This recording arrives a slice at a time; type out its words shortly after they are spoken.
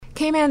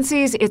Cayman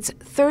sees its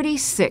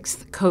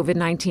 36th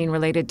COVID-19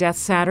 related death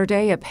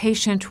Saturday, a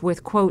patient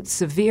with, quote,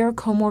 severe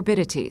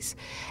comorbidities.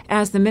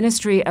 As the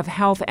Ministry of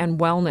Health and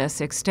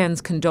Wellness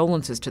extends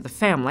condolences to the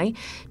family,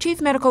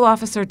 Chief Medical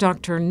Officer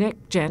Dr.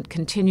 Nick Gent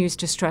continues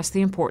to stress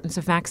the importance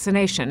of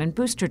vaccination and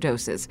booster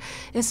doses,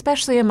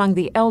 especially among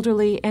the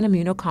elderly and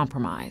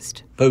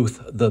immunocompromised. Both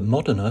the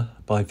Moderna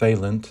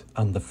bivalent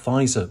and the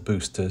Pfizer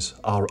boosters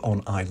are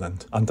on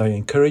island, and I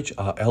encourage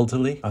our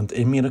elderly and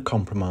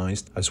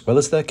immunocompromised, as well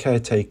as their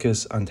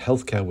caretakers and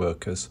healthcare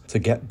workers, to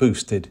get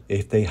boosted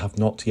if they have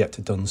not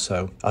yet done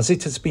so. As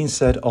it has been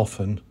said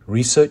often,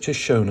 research has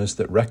shown us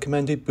that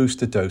recommended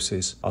booster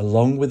doses,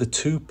 along with the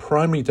 2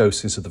 primary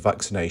doses of the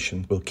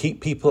vaccination, will keep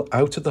people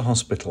out of the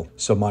hospital.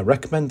 So my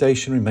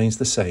recommendation remains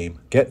the same: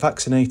 get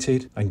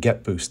vaccinated and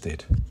get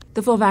boosted.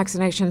 The full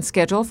vaccination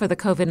schedule for the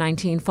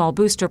COVID-19 Fall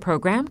Booster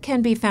Program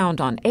can be found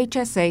on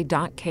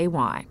hsa.ky.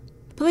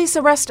 Police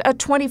arrest a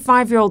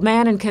 25-year-old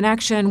man in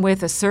connection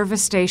with a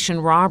service station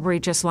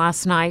robbery just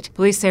last night.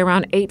 Police say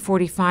around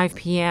 8:45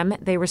 p.m.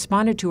 they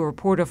responded to a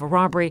report of a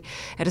robbery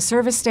at a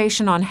service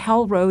station on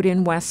Hell Road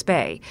in West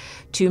Bay.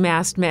 2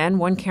 masked men,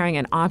 one carrying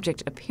an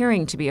object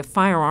appearing to be a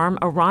firearm,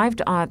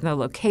 arrived on the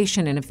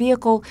location in a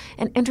vehicle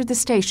and entered the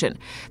station.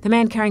 The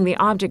man carrying the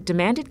object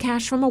demanded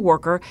cash from a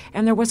worker,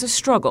 and there was a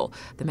struggle.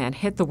 The man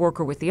hit the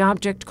worker with the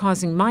object,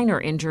 causing minor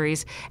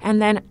injuries,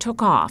 and then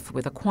took off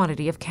with a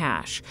quantity of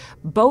cash.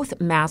 Both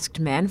masked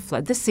men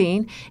fled the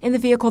scene in the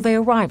vehicle they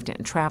arrived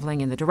in, traveling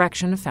in the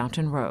direction of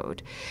Fountain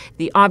Road.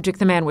 The object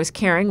the man was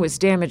carrying was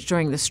damaged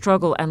during the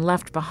struggle and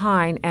left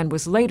behind, and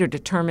was later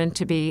determined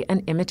to be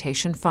an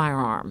imitation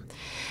firearm.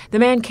 The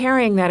man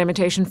carrying that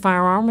imitation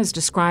firearm was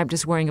described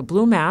as wearing a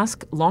blue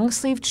mask,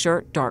 long-sleeved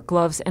shirt, dark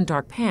gloves, and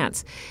dark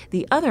pants.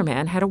 The other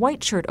man had a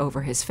white shirt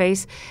over his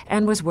face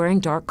and was wearing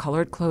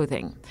dark-colored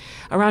clothing.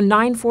 Around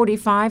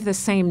 9:45 the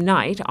same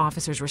night,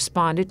 officers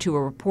responded to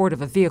a report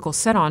of a vehicle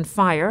set on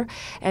fire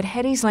at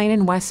Hetty's Lane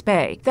in West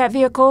Bay. That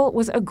vehicle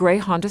was a gray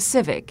Honda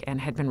Civic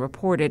and had been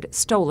reported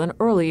stolen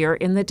earlier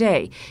in the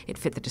day. It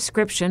fit the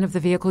description of the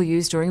vehicle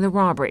used during the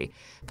robbery.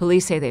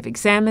 Police say they've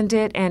examined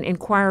it, and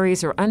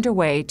inquiries are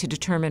underway to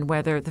determine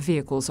whether the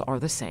vehicles are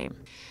the same.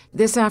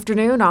 This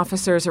afternoon,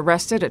 officers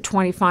arrested a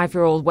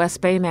 25-year-old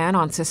West Bay man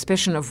on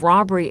suspicion of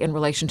robbery in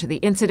relation to the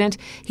incident.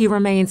 He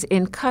remains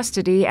in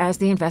custody as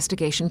the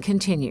investigation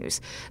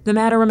continues. The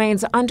matter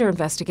remains under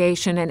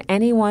investigation, and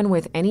anyone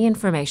with any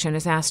information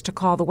is asked to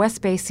call the West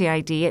Bay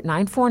CID at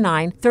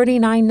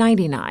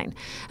 949-3999.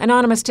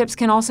 Anonymous tips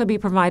can also be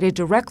provided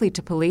directly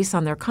to police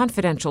on their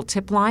confidential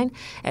tip line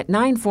at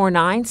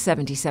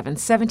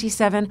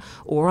 949-7777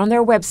 or on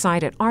their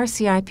website at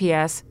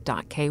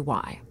rcips.ky.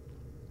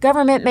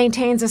 Government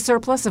maintains a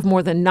surplus of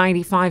more than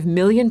 $95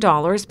 million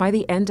by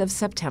the end of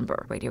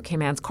September. Radio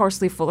Cayman's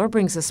Carsley Fuller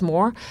brings us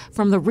more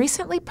from the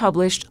recently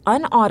published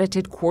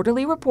unaudited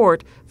quarterly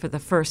report for the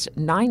first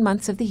 9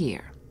 months of the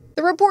year.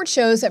 The report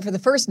shows that for the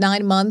first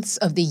 9 months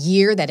of the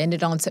year that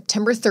ended on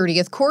September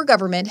 30th, core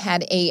government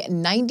had a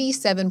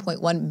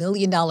 $97.1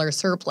 million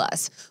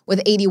surplus,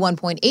 with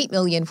 $81.8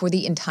 million for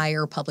the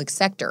entire public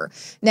sector.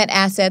 Net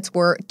assets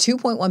were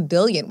 $2.1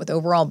 billion, with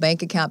overall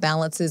bank account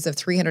balances of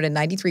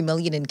 $393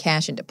 million in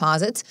cash and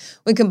deposits.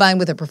 When combined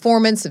with the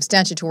performance of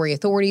statutory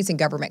authorities and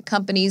government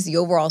companies, the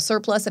overall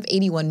surplus of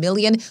 $81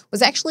 million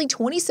was actually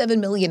 $27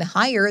 million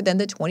higher than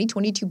the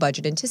 2022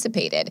 budget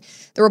anticipated.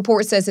 The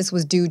report says this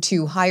was due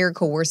to higher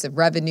coercive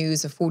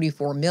revenues of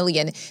 $44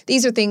 million.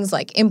 These are things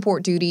like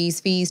import duties,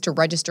 fees to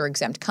register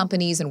exempt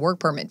companies, and work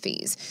permit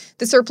fees.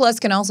 The surplus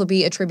can also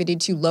be attributed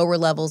to lower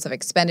levels of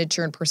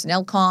expenditure and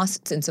personnel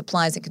costs and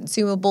supplies and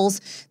consumables.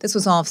 This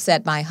was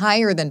offset by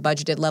higher than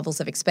budgeted levels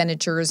of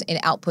expenditures in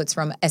outputs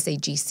from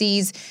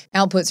SAGCs,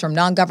 outputs from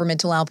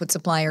non-governmental output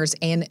suppliers,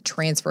 and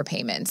transfer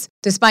payments.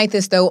 Despite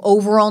this, though,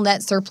 overall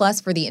net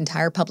surplus for the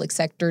entire public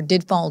sector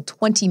did fall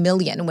 $20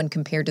 million when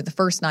compared to the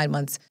first 9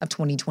 months of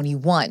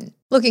 2021.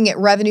 Looking at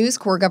revenues,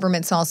 core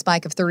government saw a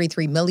spike of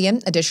 $33 million.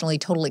 Additionally,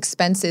 total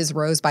expenses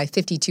rose by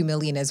 $52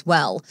 million as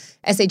well.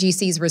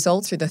 SAGC's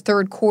results for the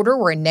third quarter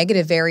were a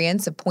negative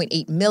variance of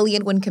 $0.8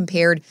 million when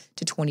compared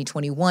to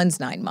 2021's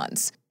 9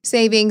 months.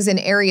 Savings in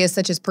areas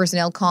such as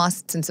personnel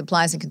costs and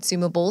supplies and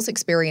consumables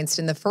experienced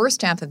in the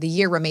first half of the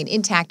year remain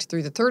intact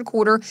through the third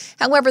quarter.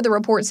 However, the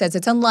report says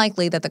it's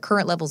unlikely that the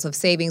current levels of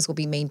savings will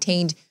be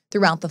maintained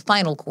throughout the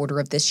final quarter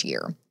of this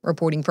year.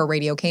 Reporting for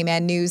Radio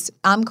Cayman News,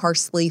 I'm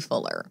Carsley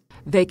Fuller.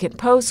 Vacant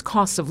posts,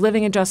 cost of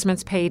living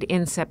adjustments paid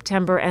in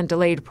September, and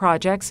delayed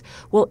projects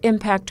will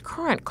impact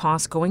current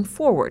costs going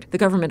forward. The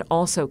government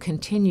also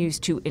continues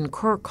to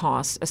incur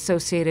costs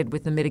associated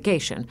with the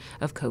mitigation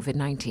of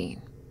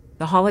COVID-19.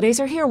 The holidays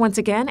are here once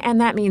again, and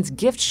that means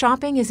gift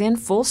shopping is in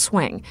full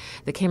swing.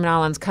 The Cayman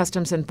Islands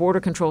Customs and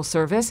Border Control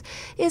Service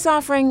is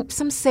offering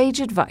some sage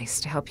advice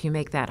to help you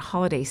make that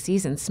holiday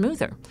season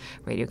smoother.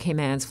 Radio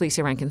Cayman's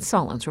Felicia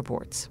Rankin-Solins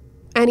reports.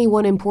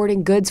 Anyone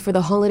importing goods for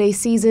the holiday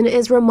season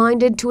is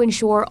reminded to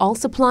ensure all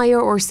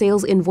supplier or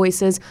sales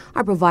invoices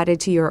are provided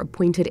to your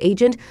appointed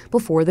agent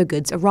before the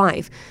goods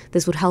arrive.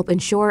 This would help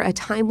ensure a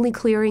timely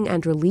clearing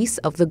and release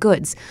of the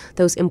goods.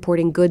 Those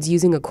importing goods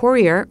using a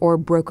courier or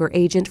broker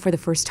agent for the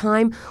first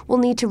time will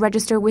need to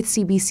register with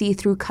CBC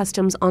through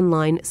customs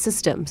online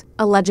systems.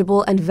 A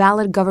legible and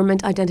valid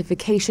government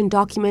identification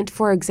document,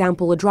 for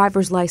example a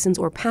driver's license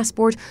or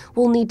passport,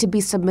 will need to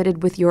be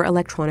submitted with your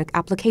electronic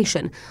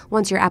application.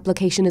 Once your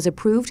application is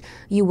approved,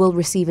 you will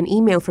receive an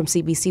email from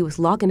CBC with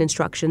login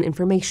instruction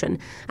information.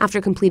 After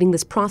completing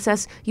this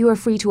process, you are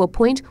free to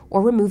appoint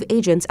or remove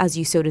agents as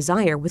you so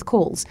desire with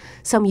Coles.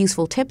 Some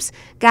useful tips: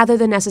 gather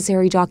the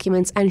necessary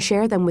documents and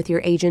share them with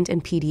your agent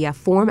in PDF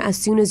form as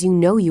soon as you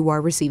know you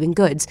are receiving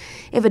goods.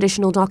 If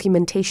additional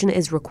documentation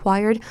is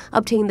required,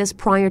 obtain this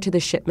prior to the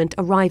shipment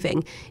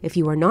arriving. If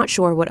you are not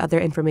sure what other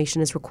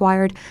information is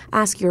required,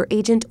 ask your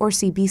agent or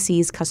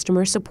CBC's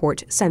Customer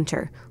Support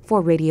Center.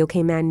 For Radio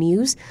Cayman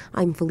News,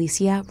 I'm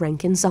Felicia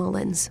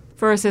Rankin-Zollins.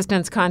 For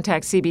assistance,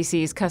 contact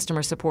CBC's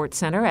Customer Support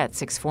Center at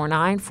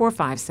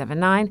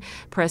 649-4579,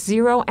 press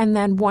 0 and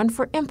then 1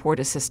 for import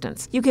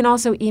assistance. You can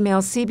also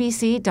email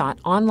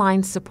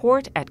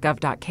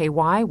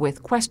cbc.onlinesupport@gov.ky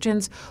with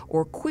questions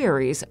or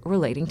queries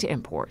relating to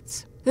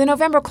imports. The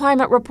November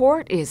Climate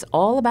Report is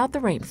all about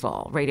the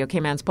rainfall. Radio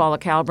Cayman's Paula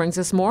Cal brings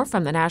us more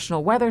from the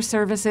National Weather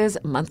Service's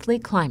monthly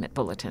climate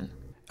bulletin.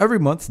 Every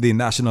month, the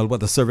National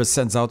Weather Service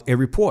sends out a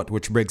report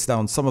which breaks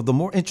down some of the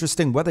more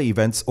interesting weather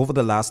events over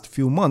the last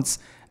few months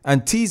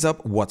and tees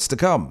up what's to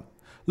come.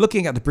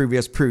 Looking at the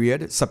previous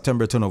period,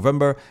 September to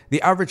November,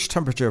 the average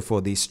temperature for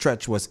the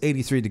stretch was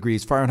 83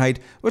 degrees Fahrenheit,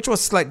 which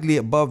was slightly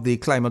above the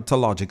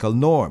climatological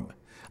norm.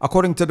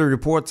 According to the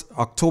report,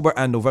 October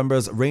and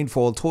November's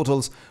rainfall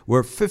totals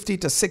were 50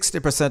 to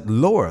 60%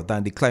 lower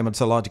than the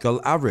climatological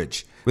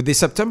average, with the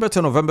September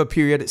to November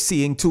period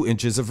seeing 2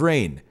 inches of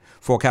rain.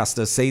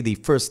 Forecasters say the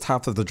first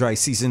half of the dry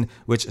season,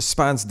 which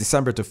spans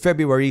December to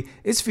February,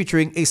 is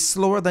featuring a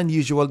slower than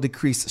usual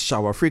decreased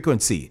shower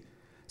frequency.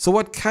 So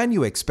what can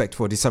you expect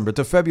for December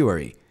to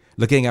February?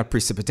 Looking at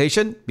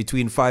precipitation,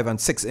 between 5 and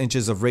 6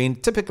 inches of rain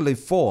typically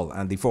fall,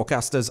 and the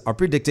forecasters are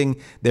predicting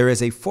there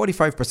is a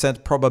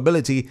 45%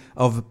 probability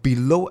of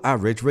below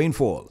average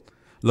rainfall.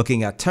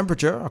 Looking at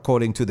temperature,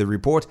 according to the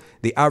report,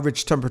 the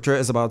average temperature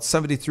is about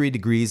 73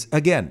 degrees.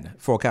 Again,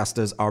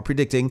 forecasters are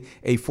predicting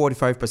a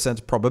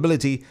 45%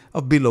 probability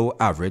of below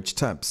average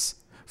temps.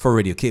 For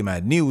Radio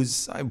Cayman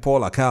News, I'm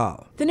Paula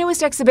Cal. The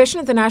newest exhibition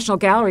at the National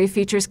Gallery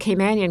features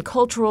Caymanian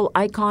cultural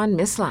icon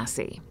Miss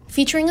Lassie.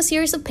 Featuring a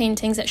series of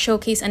paintings that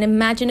showcase an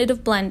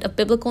imaginative blend of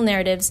biblical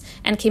narratives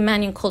and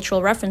Caymanian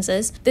cultural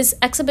references, this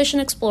exhibition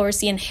explores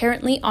the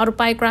inherently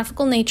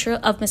autobiographical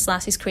nature of Miss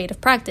Lassie's creative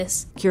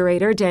practice.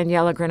 Curator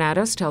Daniela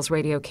Granados tells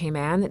Radio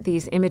Cayman that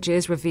these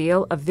images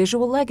reveal a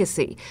visual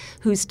legacy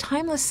whose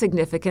timeless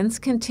significance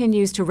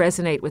continues to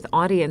resonate with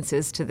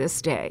audiences to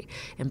this day,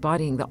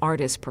 embodying the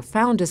artist's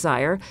profound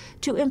desire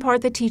to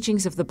impart the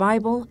teachings of the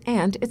Bible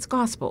and its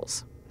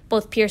Gospels.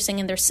 Both piercing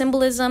in their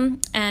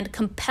symbolism and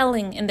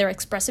compelling in their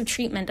expressive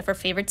treatment of her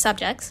favorite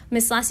subjects,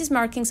 Miss Lassie's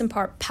markings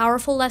impart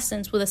powerful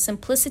lessons with a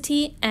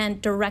simplicity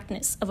and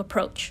directness of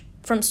approach.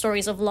 From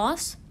stories of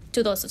loss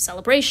to those of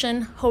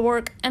celebration, her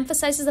work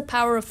emphasizes the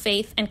power of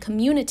faith and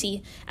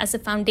community as the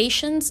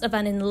foundations of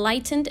an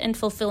enlightened and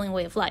fulfilling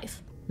way of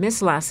life.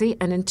 Miss Lassie,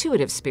 an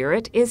intuitive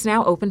spirit, is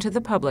now open to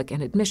the public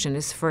and admission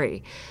is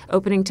free.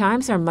 Opening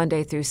times are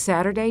Monday through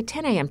Saturday,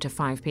 10 a.m. to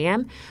 5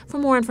 p.m. For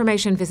more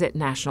information, visit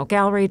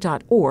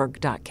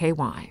nationalgallery.org.ky.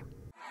 Under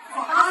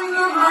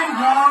my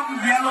warm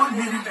yellow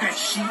knitted bed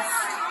sheets,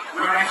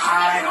 where I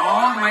hide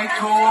all my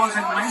toes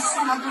and my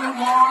snugly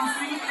warm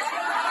feet,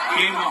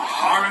 came a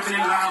horribly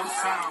loud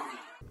sound.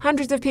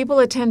 Hundreds of people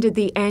attended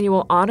the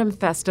annual Autumn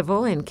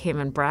Festival in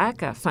Cayman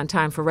Brac, a fun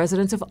time for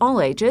residents of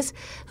all ages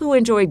who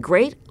enjoy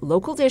great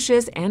local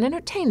dishes and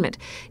entertainment,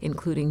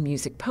 including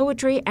music,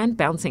 poetry, and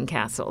bouncing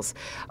castles.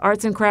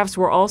 Arts and crafts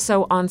were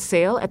also on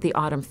sale at the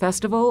Autumn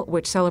Festival,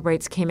 which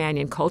celebrates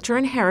Caymanian culture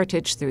and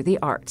heritage through the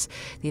arts.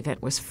 The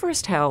event was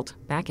first held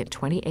back in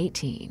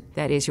 2018.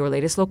 That is your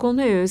latest local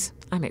news.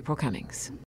 I'm April Cummings.